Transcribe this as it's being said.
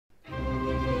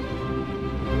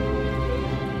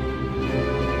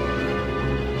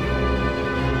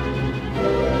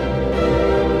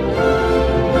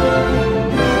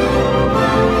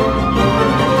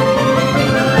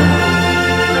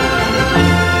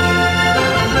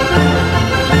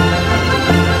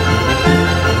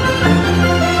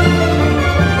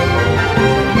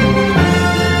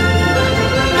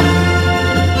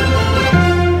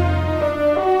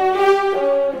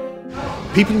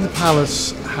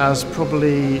Palace has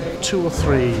probably 2 or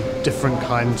 3 different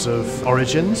kinds of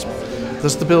origins.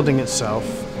 There's the building itself,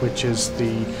 which is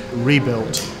the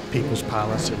rebuilt People's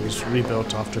Palace. It was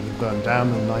rebuilt after it had burned down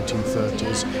in the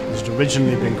 1930s. It had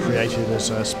originally been created as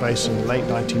a space in the late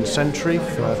 19th century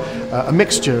for a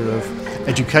mixture of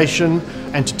education,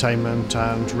 entertainment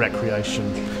and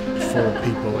recreation for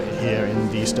people here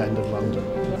in the East End of London.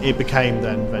 It became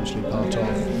then eventually part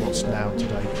of what's now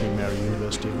today Queen Mary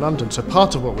University of London. So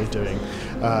part of what we're doing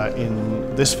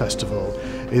in this festival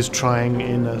is trying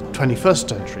in a 21st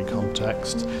century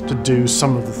context to do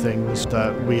some of the things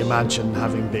that we imagine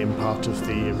having been part of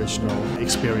the original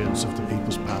experience of the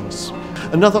People's Palace.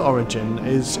 Another origin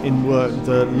is in work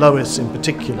that Lois in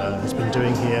particular has been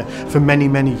doing here for many,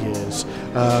 many years,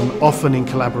 often in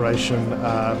collaboration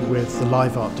with the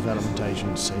Live Art Development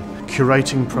Agency,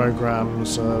 curating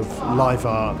programs of live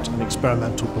art and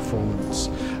experimental performance,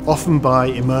 often by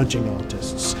emerging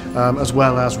artists, as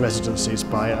well as residencies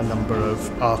by a number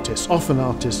of artists, often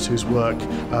artists whose work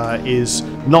is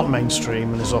not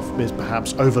mainstream and is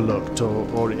perhaps overlooked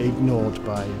or ignored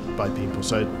by people.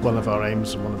 So one of our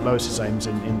aims, one of Lois's aims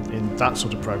in that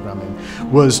sort of programming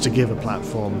was to give a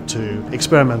platform to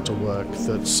experimental work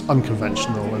that's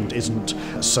unconventional and isn't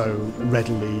so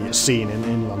readily seen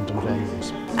in London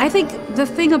venues. I think the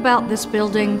thing about this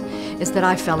building is that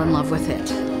I fell in love with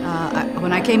it.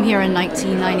 When I came here in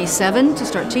 1997 to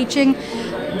start teaching,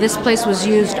 this place was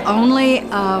used only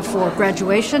for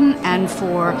graduation and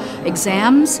for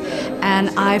exams, and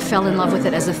I fell in love with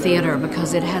it as a theater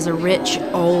because it has a rich,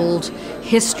 old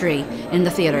history in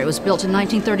the theater. It was built in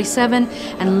 1937,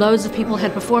 and loads of people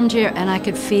had performed here, and I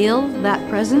could feel that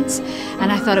presence,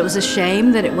 and I thought it was a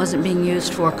shame that it wasn't being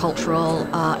used for cultural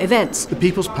events. The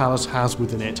People's Palace has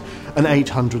within it an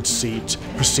 800-seat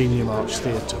proscenium arch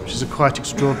theatre, which is a quite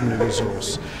extraordinary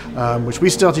resource, which we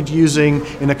started using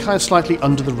in a kind of slightly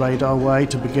under the radar way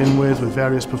to begin with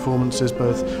various performances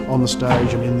both on the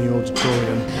stage and in the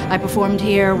auditorium. I performed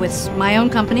here with my own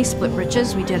company, Split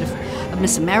Britches. We did a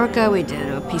Miss America, we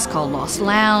did a piece called Lost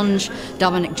Lounge.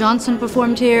 Dominic Johnson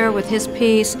performed here with his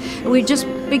piece. We just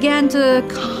began to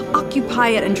occupy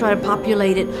it and try to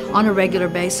populate it on a regular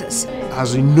basis. It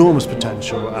has enormous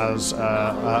potential as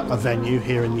a venue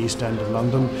here in the East End of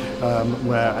London,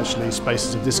 where actually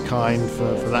spaces of this kind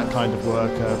for that kind of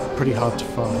work are pretty hard to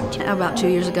find. About 2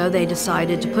 years ago they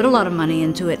decided to put a lot of money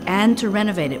into it and to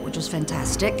renovate it, which was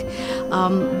fantastic.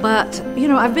 But you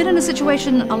know, I've been in a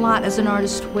situation a lot as an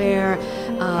artist where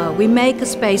we make a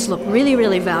space look really,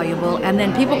 really valuable, and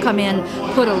then people come in,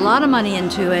 put a lot of money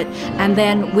into it, and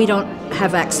then we don't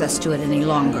have access to it any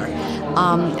longer.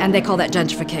 And they call that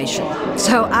gentrification.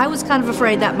 So I was kind of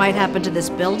afraid that might happen to this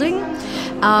building.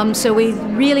 So we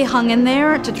really hung in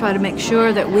there to try to make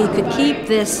sure that we could keep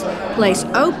this place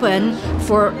open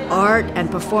for art and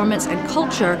performance and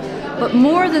culture, but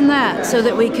more than that, so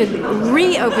that we could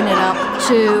reopen it up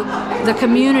to the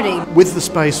community. With the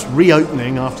space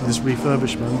reopening after this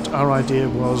refurbishment, our idea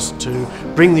was to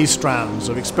bring these strands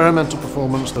of experimental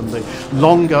performance and the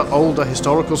longer, older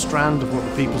historical strand of what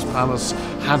the People's Palace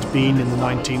had been in the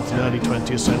 19th and early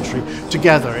 20th century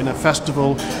together in a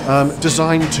festival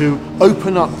designed to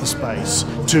open up the space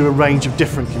to a range of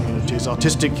different communities,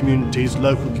 artistic communities,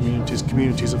 local communities,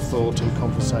 communities of thought and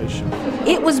conversation.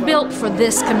 It was built for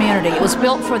this community. It was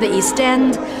built for the East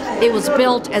End. It was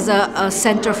built as a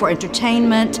center for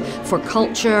entertainment, for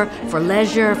culture, for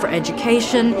leisure, for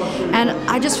education. And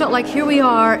I just felt like here we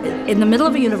are in the middle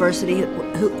of a university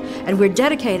and we're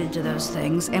dedicated to those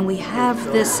things, and we have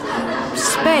this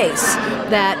space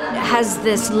that has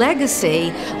this legacy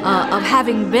of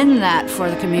having been that for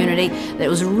the community, that it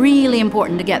was really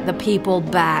important to get the people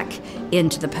back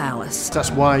into the palace.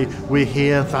 That's why we're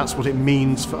here. That's what it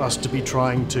means for us to be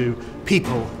trying to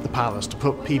people the palace, to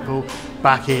put people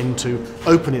back in, to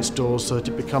open its doors so that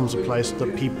it becomes a place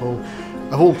that people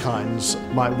of all kinds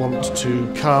might want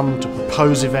to come, to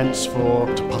propose events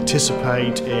for, to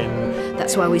participate in.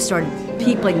 That's why we started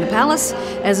peopling the palace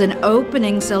as an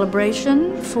opening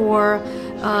celebration for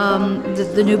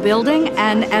the new building,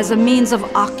 and as a means of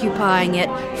occupying it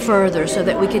further so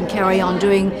that we can carry on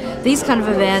doing these kind of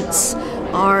events,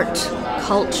 art,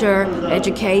 culture,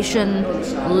 education,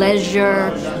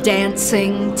 leisure,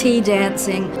 dancing, tea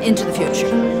dancing, into the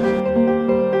future.